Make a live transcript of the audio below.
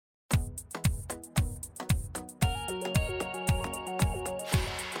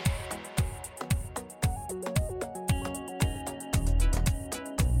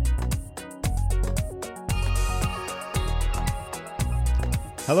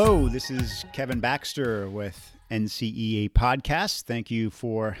Hello, this is Kevin Baxter with NCEA Podcast. Thank you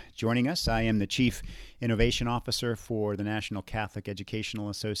for joining us. I am the Chief Innovation Officer for the National Catholic Educational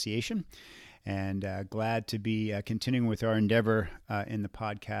Association, and glad to be continuing with our endeavor in the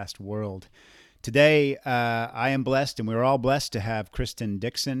podcast world. Today, I am blessed, and we're all blessed to have Kristen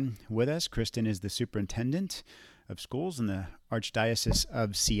Dixon with us. Kristen is the Superintendent of Schools in the Archdiocese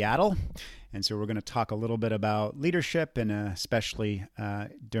of Seattle. And so we're going to talk a little bit about leadership, and especially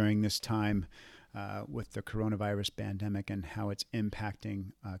during this time with the coronavirus pandemic and how it's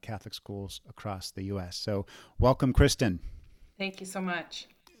impacting Catholic schools across the U.S. So welcome, Kristen. Thank you so much.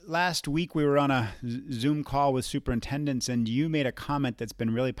 Last week, we were on a Zoom call with superintendents, and you made a comment that's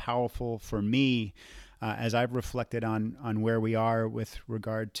been really powerful for me as I've reflected on where we are with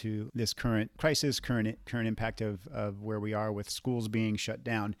regard to this current crisis, current impact of where we are with schools being shut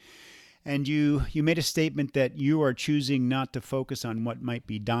down. And you made a statement that you are choosing not to focus on what might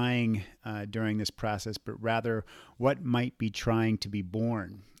be dying during this process, but rather what might be trying to be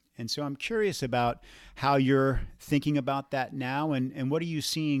born. And so I'm curious about how you're thinking about that now, and what are you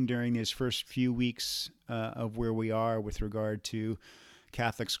seeing during these first few weeks of where we are with regard to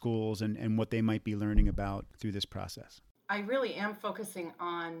Catholic schools and what they might be learning about through this process? I really am focusing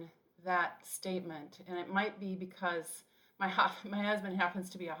on that statement, and it might be because my husband happens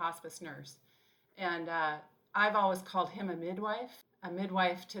to be a hospice nurse, and I've always called him a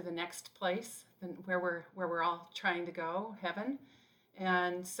midwife to the next place where we're all trying to go, heaven.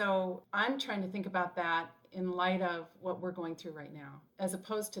 And so I'm trying to think about that in light of what we're going through right now, as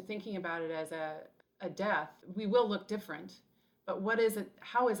opposed to thinking about it as a death. We will look different, but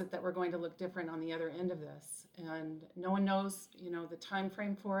how is it that we're going to look different on the other end of this? And no one knows, the time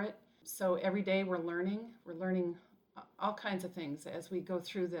frame for it. So every day we're learning all kinds of things as we go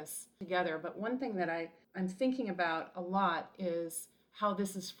through this together. But one thing that I'm thinking about a lot is how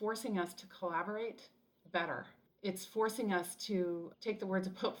this is forcing us to collaborate better. It's forcing us to take the words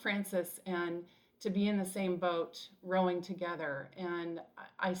of Pope Francis and to be in the same boat, rowing together. And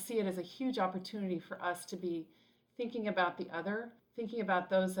I see it as a huge opportunity for us to be thinking about the other, thinking about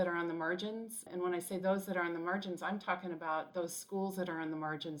those that are on the margins. And when I say those that are on the margins, I'm talking about those schools that are on the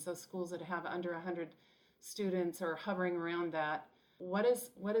margins, those schools that have under 100 students or hovering around that. What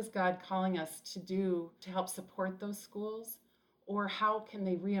is God calling us to do to help support those schools? Or how can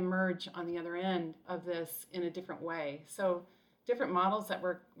they reemerge on the other end of this in a different way? So different models that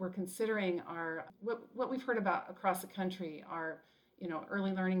we're considering are what we've heard about across the country are,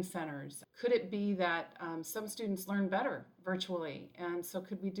 early learning centers. Could it be that some students learn better virtually? And so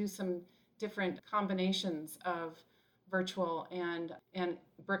could we do some different combinations of virtual and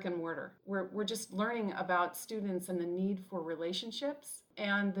brick and mortar? We're just learning about students and the need for relationships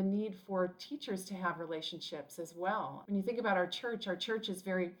and the need for teachers to have relationships as well. When you think about our church is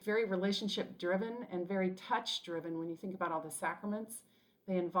very, very relationship driven and very touch driven. When you think about all the sacraments,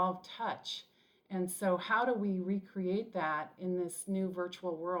 they involve touch. And so how do we recreate that in this new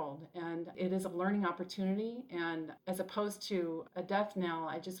virtual world? And it is a learning opportunity. And as opposed to a death knell,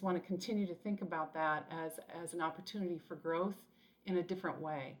 I just want to continue to think about that as an opportunity for growth in a different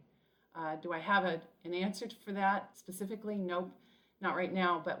way. Do I have an answer for that specifically? Nope, not right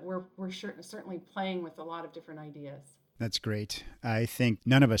now, but we're certainly playing with a lot of different ideas. That's great. I think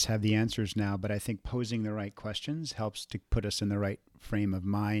none of us have the answers now, but I think posing the right questions helps to put us in the right frame of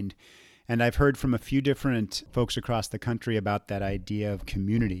mind. And I've heard from a few different folks across the country about that idea of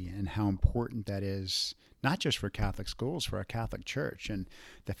community and how important that is, not just for Catholic schools, for our Catholic Church, and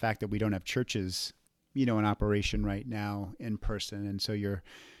the fact that we don't have churches, in operation right now in person. And so your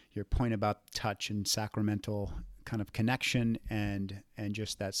point about touch and sacramental kind of connection and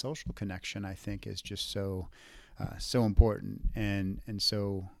just that social connection, I think, is just so important and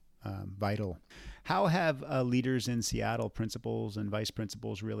so vital. How have leaders in Seattle, principals and vice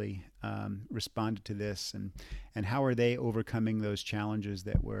principals, really responded to this, and how are they overcoming those challenges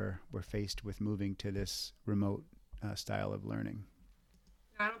that we're faced with moving to this remote style of learning?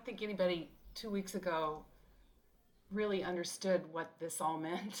 I don't think anybody 2 weeks ago really understood what this all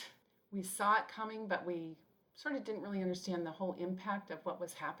meant. We saw it coming, but we sort of didn't really understand the whole impact of what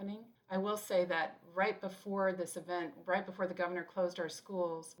was happening. I will say that right before this event, right before the governor closed our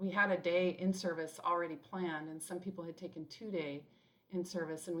schools, we had a day in service already planned, and some people had taken 2-day in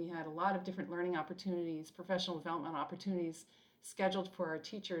service, and we had a lot of different learning opportunities, professional development opportunities scheduled for our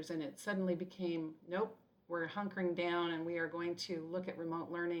teachers, and it suddenly became, nope, we're hunkering down and we are going to look at remote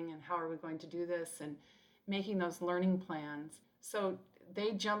learning and how are we going to do this and making those learning plans. So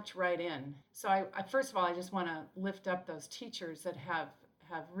they jumped right in. So I first of all, I just want to lift up those teachers that have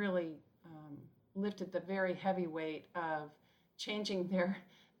really lifted the very heavy weight of changing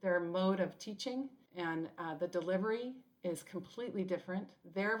their mode of teaching, and the delivery is completely different.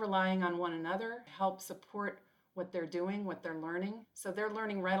 They're relying on one another to help support what they're doing, what they're learning. So they're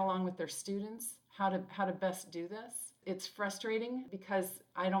learning right along with their students how to best do this. It's frustrating because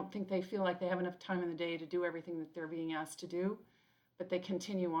I don't think they feel like they have enough time in the day to do everything that they're being asked to do, but they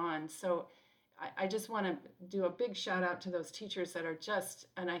continue on. So I just want to do a big shout out to those teachers that are just,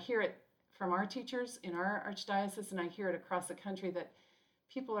 and I hear it from our teachers in our archdiocese, and I hear it across the country, that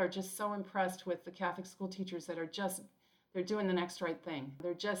people are just so impressed with the Catholic school teachers that are just, they're doing the next right thing.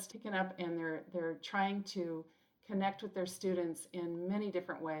 They're just picking up and they're trying to connect with their students in many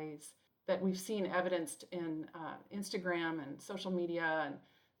different ways that we've seen evidenced in Instagram and social media and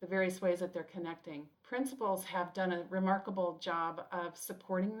the various ways that they're connecting. Principals have done a remarkable job of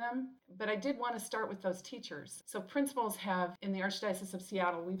supporting them, but I did want to start with those teachers. So principals have, in the Archdiocese of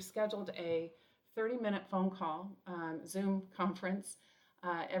Seattle, we've scheduled a 30-minute phone call, Zoom conference,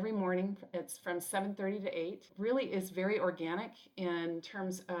 every morning. It's from 7:30 to 8. Really is very organic in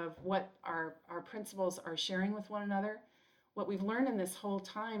terms of what our principals are sharing with one another. What we've learned in this whole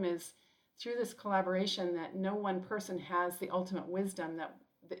time is through this collaboration that no one person has the ultimate wisdom, that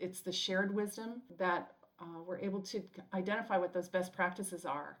it's the shared wisdom that we're able to identify what those best practices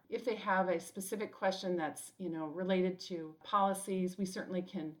are. If they have a specific question that's related to policies, we certainly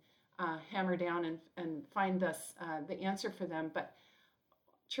can hammer down and find us the answer for them. But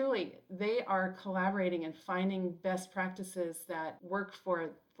truly, they are collaborating and finding best practices that work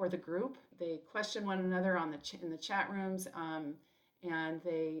for the group. They question one another in the chat rooms, and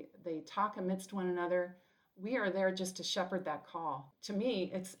they talk amidst one another. We are there just to shepherd that call. To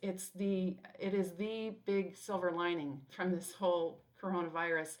me, it is the big silver lining from this whole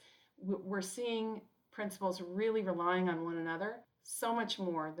coronavirus. We're seeing principals really relying on one another so much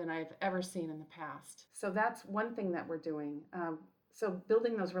more than I've ever seen in the past. So that's one thing that we're doing. So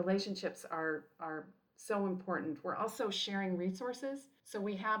building those relationships are so important. We're also sharing resources. So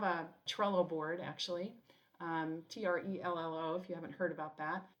we have a Trello board, actually, Trello, if you haven't heard about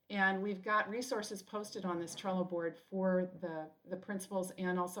that. And we've got resources posted on this Trello board for the principals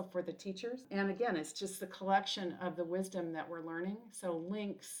and also for the teachers. And again, it's just the collection of the wisdom that we're learning. So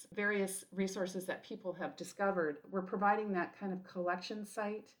links, various resources that people have discovered. We're providing that kind of collection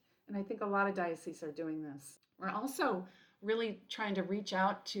site. And I think a lot of dioceses are doing this. We're also really trying to reach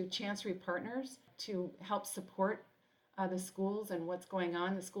out to Chancery partners to help support the schools and what's going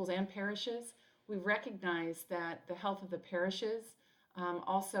on, the schools and parishes. We recognize that the health of the parishes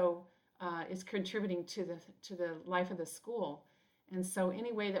also is contributing to the life of the school. And so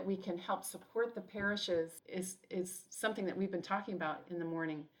any way that we can help support the parishes is something that we've been talking about in the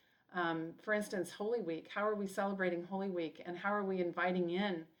morning. For instance, Holy Week. How are we celebrating Holy Week, and how are we inviting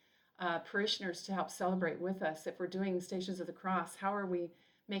in parishioners to help celebrate with us? If we're doing Stations of the Cross, how are we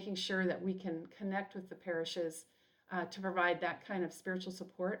making sure that we can connect with the parishes to provide that kind of spiritual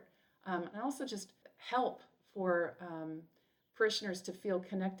support, and also just help for parishioners to feel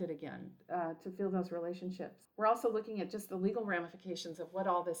connected again, to feel those relationships. We're also looking at just the legal ramifications of what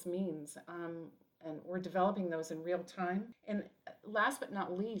all this means, and we're developing those in real time. And last but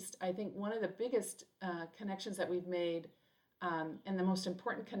not least, I think one of the biggest connections that we've made, and the most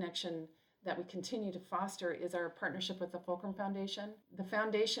important connection that we continue to foster, is our partnership with the Fulcrum Foundation. The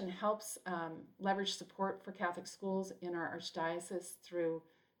foundation helps leverage support for Catholic schools in our archdiocese through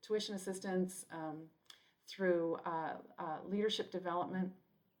tuition assistance, through leadership development,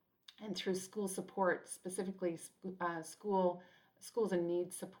 and through school support, specifically schools in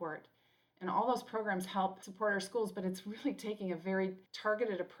need support. And all those programs help support our schools, but it's really taking a very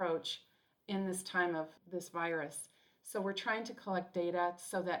targeted approach in this time of this virus. So we're trying to collect data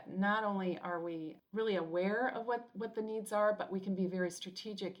so that not only are we really aware of what the needs are, but we can be very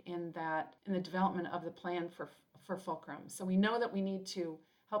strategic in the development of the plan for Fulcrum. So we know that we need to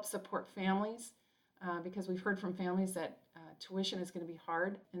help support families because we've heard from families that tuition is going to be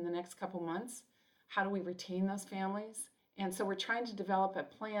hard in the next couple months. How do we retain those families? And so we're trying to develop a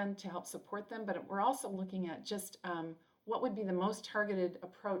plan to help support them, but we're also looking at just what would be the most targeted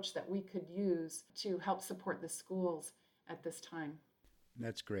approach that we could use to help support the schools at this time.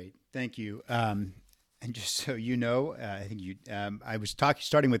 That's great. Thank you. And just so you know, I think I was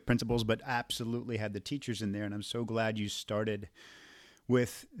starting with principals, but absolutely had the teachers in there, and I'm so glad you started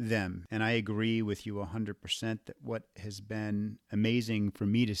with them. And I agree with you 100% that what has been amazing for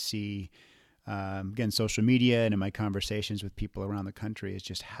me to see, again, social media and in my conversations with people around the country, is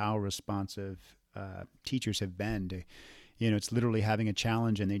just how responsive teachers have been to, it's literally having a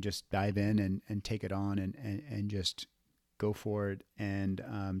challenge and they just dive in and take it on and just go for it. And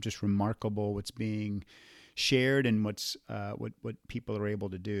just remarkable what's being shared and what people are able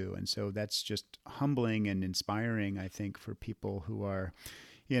to do. And so that's just humbling and inspiring, I think, for people who are,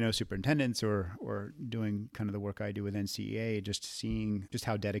 superintendents or doing kind of the work I do with NCEA, just seeing just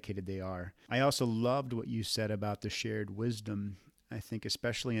how dedicated they are. I also loved what you said about the shared wisdom. I think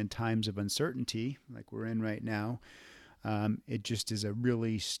especially in times of uncertainty, like we're in right now, it just is a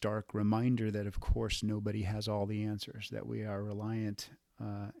really stark reminder that, of course, nobody has all the answers, that we are reliant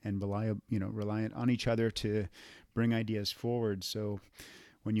reliant on each other to bring ideas forward. So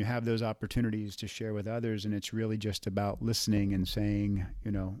when you have those opportunities to share with others, and it's really just about listening and saying,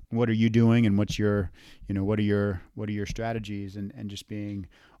 what are you doing, and what are your strategies, and just being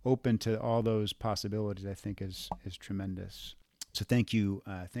open to all those possibilities, I think is tremendous. So thank you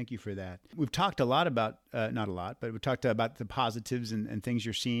for that. We've talked a lot about, not a lot, but we've talked about the positives and things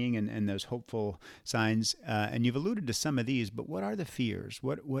you're seeing and those hopeful signs. And you've alluded to some of these, but what are the fears?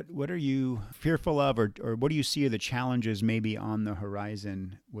 What are you fearful of, or what do you see are the challenges maybe on the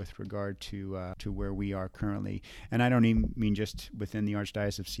horizon with regard to where we are currently? And I don't even mean just within the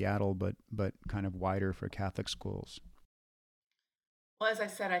Archdiocese of Seattle, but kind of wider for Catholic schools. Well, as I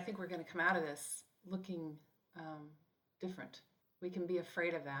said, I think we're going to come out of this looking different. We can be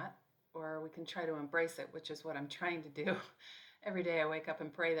afraid of that, or we can try to embrace it, which is what I'm trying to do. Every day I wake up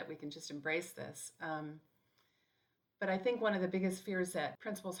and pray that we can just embrace this. But I think one of the biggest fears that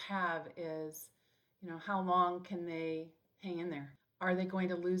principals have is, how long can they hang in there? Are they going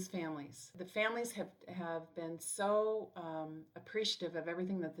to lose families? The families have been so appreciative of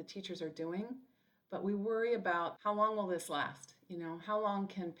everything that the teachers are doing, but we worry about how long will this last? How long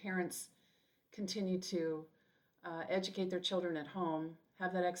can parents continue to educate their children at home,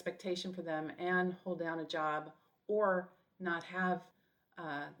 have that expectation for them, and hold down a job, or not have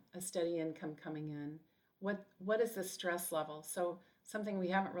a steady income coming in? What is the stress level? So something we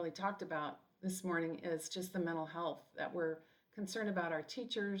haven't really talked about this morning is just the mental health, that we're concerned about our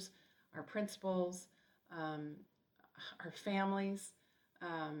teachers, our principals, our families.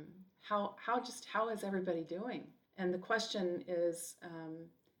 How is everybody doing? And the question is,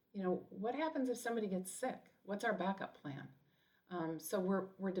 what happens if somebody gets sick? What's our backup plan? So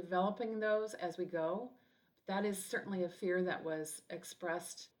we're developing those as we go. That is certainly a fear that was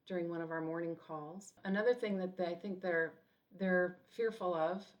expressed during one of our morning calls. Another thing that I think they're fearful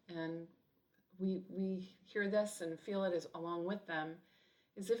of, and we hear this and feel it along with them,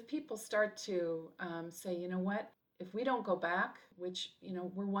 is if people start to say, if we don't go back, which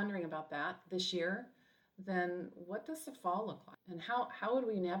we're wondering about that this year, then what does the fall look like? And how would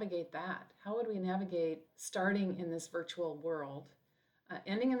we navigate that? How would we navigate starting in this virtual world,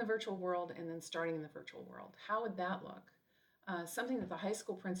 ending in the virtual world, and then starting in the virtual world? How would that look? Something that the high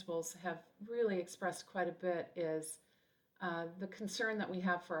school principals have really expressed quite a bit is the concern that we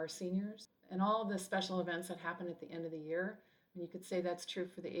have for our seniors and all the special events that happen at the end of the year. And you could say that's true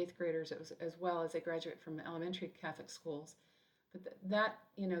for the 8th graders as well as they graduate from elementary Catholic schools. But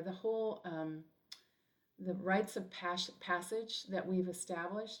the whole the rites of passage that we've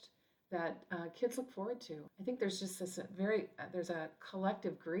established that kids look forward to. I think there's just there's a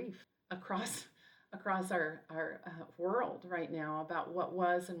collective grief across our world right now about what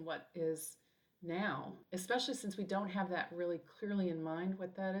was and what is now, especially since we don't have that really clearly in mind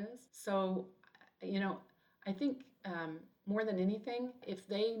what that is. So, I think more than anything, if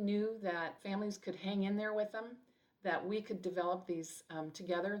they knew that families could hang in there with them, that we could develop these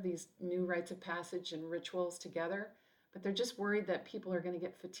together, these new rites of passage and rituals together, but they're just worried that people are going to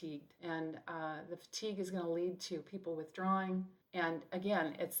get fatigued, and the fatigue is going to lead to people withdrawing. And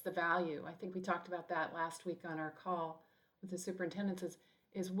again, it's the value. I think we talked about that last week on our call with the superintendents,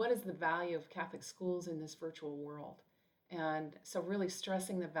 is what is the value of Catholic schools in this virtual world? And so really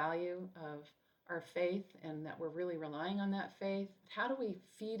stressing the value of our faith and that we're really relying on that faith. How do we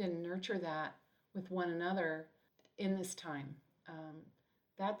feed and nurture that with one another in this time?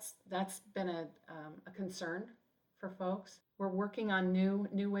 That's been a concern for folks. We're working on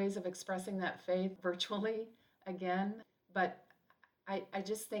new ways of expressing that faith virtually again, but I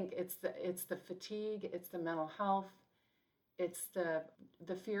just think it's the fatigue, it's the mental health, it's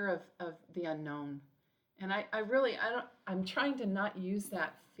the fear of the unknown. And I'm trying to not use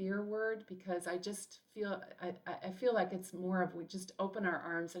that fear word, because I just feel like it's more of, we just open our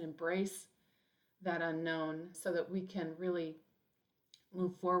arms and embrace that unknown so that we can really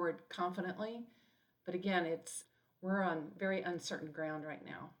move forward confidently. But again, we're on very uncertain ground right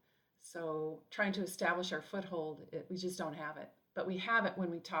now. So trying to establish our foothold, we just don't have it. But we have it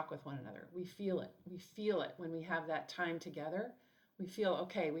when we talk with one another. We feel it. We feel it when we have that time together. We feel,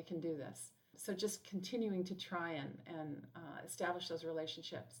 okay, we can do this. So just continuing to try and establish those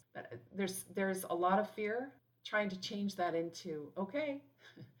relationships. But there's a lot of fear. Trying to change that into, okay,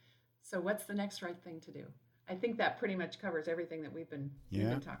 so what's the next right thing to do? I think that pretty much covers everything that we've been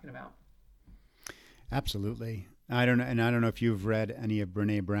talking about. Absolutely. I don't know, and I don't know if you've read any of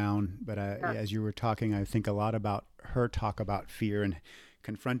Brene Brown, but as you were talking, I think a lot about her talk about fear, and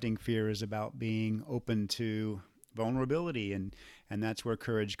confronting fear is about being open to vulnerability, and that's where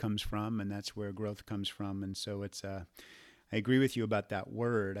courage comes from, and that's where growth comes from. And so I agree with you about that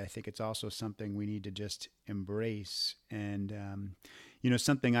word. I think it's also something we need to just embrace. And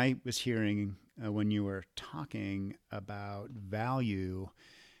something I was hearing when you were talking about value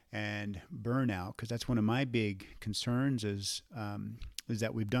and burnout, because that's one of my big concerns is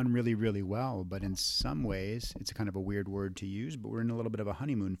that we've done really, really well, but in some ways, it's a kind of a weird word to use, but we're in a little bit of a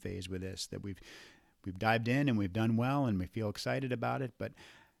honeymoon phase with this, that we've dived in and we've done well and we feel excited about it, but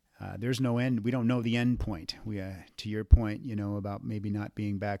there's no end. We don't know the end point. To your point, about maybe not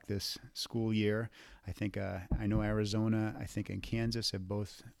being back this school year. I think I know Arizona, I think in Kansas have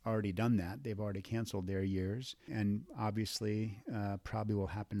both already done that. They've already canceled their years, and obviously probably will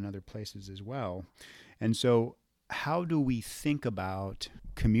happen in other places as well. And so, how do we think about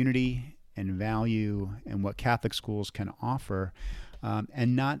community and value and what Catholic schools can offer?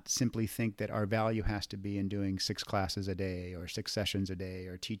 And not simply think that our value has to be in doing 6 classes a day or 6 sessions a day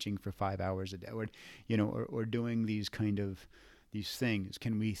or teaching for 5 hours a day, or doing these things.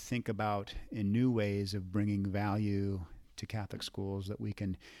 Can we think about in new ways of bringing value to Catholic schools that we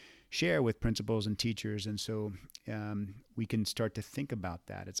can share with principals and teachers? And so we can start to think about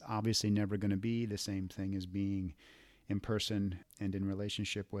that. It's obviously never going to be the same thing as being in person and in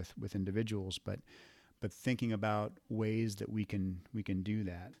relationship with individuals, but thinking about ways that we can do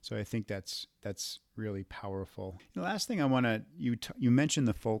that. So I think that's really powerful. The last thing I want to, you mentioned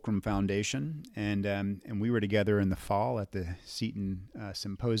the Fulcrum Foundation, and we were together in the fall at the Seton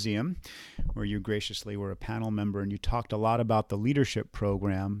Symposium, where you graciously were a panel member, and you talked a lot about the leadership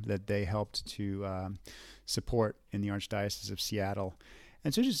program that they helped to support in the Archdiocese of Seattle.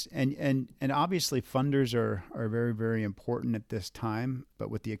 And so and obviously funders are very, very important at this time,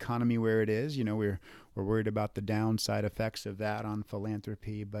 but with the economy where it is, we're worried about the downside effects of that on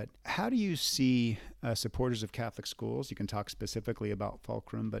philanthropy. But how do you see supporters of Catholic schools? You can talk specifically about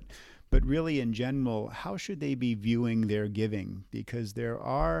Fulcrum, but really in general, how should they be viewing their giving? Because there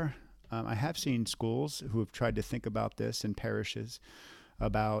are, I have seen schools who have tried to think about this in parishes,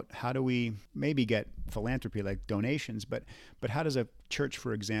 about how do we maybe get philanthropy like donations, but how does a church,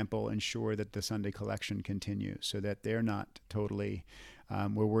 for example, ensure that the Sunday collection continues so that they're not totally,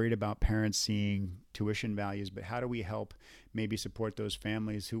 we're worried about parents seeing tuition values, but how do we help maybe support those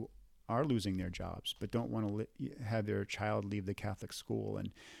families who are losing their jobs but don't want to have their child leave the Catholic school?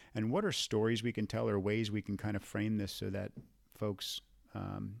 And what are stories we can tell or ways we can kind of frame this so that folks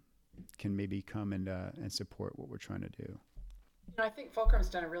can maybe come and support what we're trying to do? I think Fulcrum's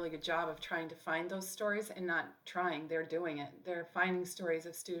done a really good job of trying to find those stories, and not trying, they're doing it. They're finding stories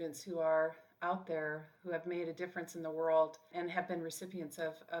of students who are out there, who have made a difference in the world and have been recipients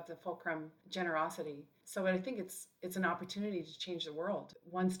of the Fulcrum generosity. So I think it's an opportunity to change the world,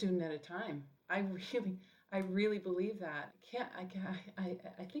 one student at a time. I really believe that.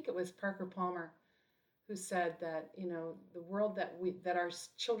 I think it was Parker Palmer who said that, the world that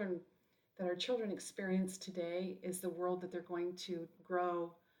our children experience today is the world that they're going to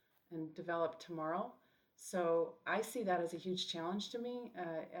grow and develop tomorrow. So I see that as a huge challenge to me,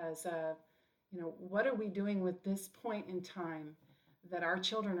 what are we doing with this point in time that our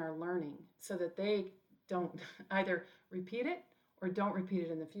children are learning so that they don't either repeat it or don't repeat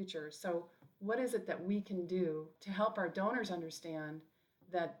it in the future? So what is it that we can do to help our donors understand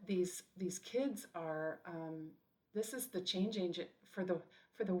that these kids are, this is the change agent for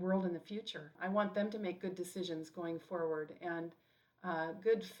the world in the future. I want them to make good decisions going forward, and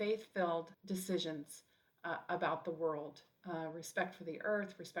good faith-filled decisions about the world. Respect for the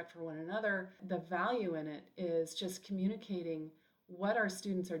earth, respect for one another. The value in it is just communicating what our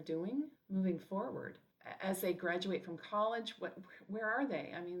students are doing moving forward. As they graduate from college, where are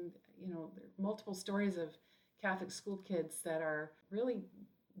they? I mean, there are multiple stories of Catholic school kids that are really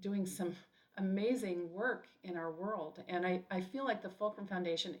doing some amazing work in our world. And I feel like the Fulcrum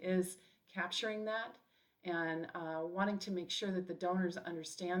Foundation is capturing that and wanting to make sure that the donors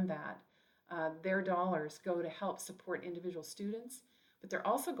understand that their dollars go to help support individual students, but they're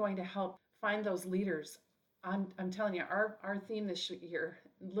also going to help find those leaders. I'm telling you, our theme this year,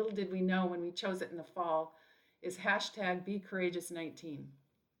 little did we know when we chose it in the fall, is #BeCourageous19.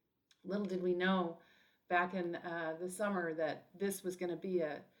 Little did we know back in the summer that this was going to be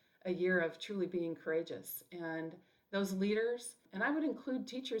a a year of truly being courageous. And those leaders, and I would include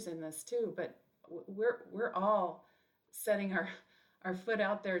teachers in this too, but we're all setting our foot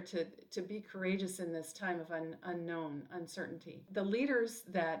out there to be courageous in this time of unknown uncertainty. The leaders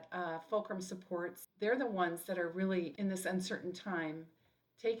that Fulcrum supports, they're the ones that are really in this uncertain time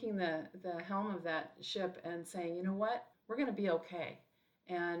taking the helm of that ship and saying, you know what, we're going to be okay.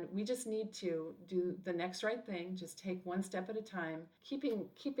 And we just need to do the next right thing, just take one step at a time,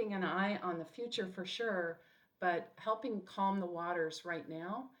 keeping an eye on the future for sure, but helping calm the waters right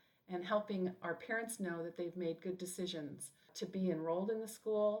now and helping our parents know that they've made good decisions to be enrolled in the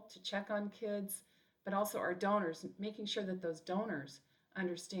school, to check on kids, but also our donors, making sure that those donors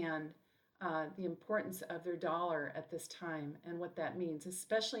understand the importance of their dollar at this time and what that means,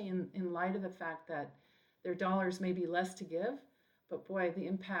 especially in light of the fact that their dollars may be less to give, but boy, the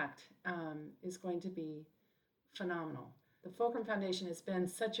impact is going to be phenomenal. The Fulcrum Foundation has been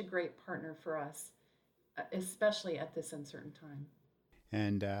such a great partner for us, especially at this uncertain time.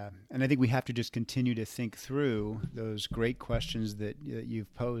 And I think we have to just continue to think through those great questions that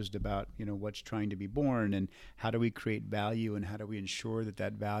you've posed about, what's trying to be born and how do we create value and how do we ensure that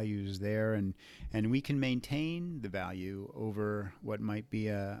that value is there and we can maintain the value over what might be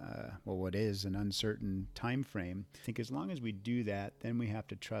what is an uncertain time frame. I think as long as we do that, then we have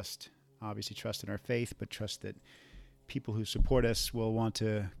to trust in our faith, but trust that people who support us will want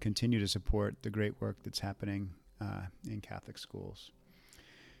to continue to support the great work that's happening in Catholic schools.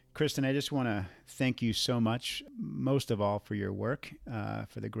 Kristen, I just want to thank you so much, most of all for your work,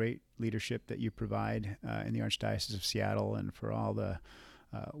 for the great leadership that you provide in the Archdiocese of Seattle, and for all the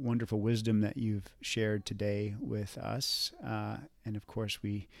wonderful wisdom that you've shared today with us. And of course,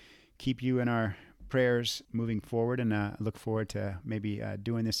 we keep you in our prayers moving forward, and look forward to maybe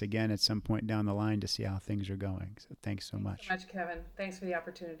doing this again at some point down the line to see how things are going. So thanks so much. Thanks so much, Kevin. Thanks for the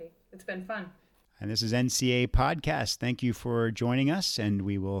opportunity. It's been fun. And this is NCA Podcast. Thank you for joining us, and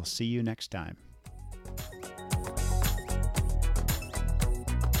we will see you next time.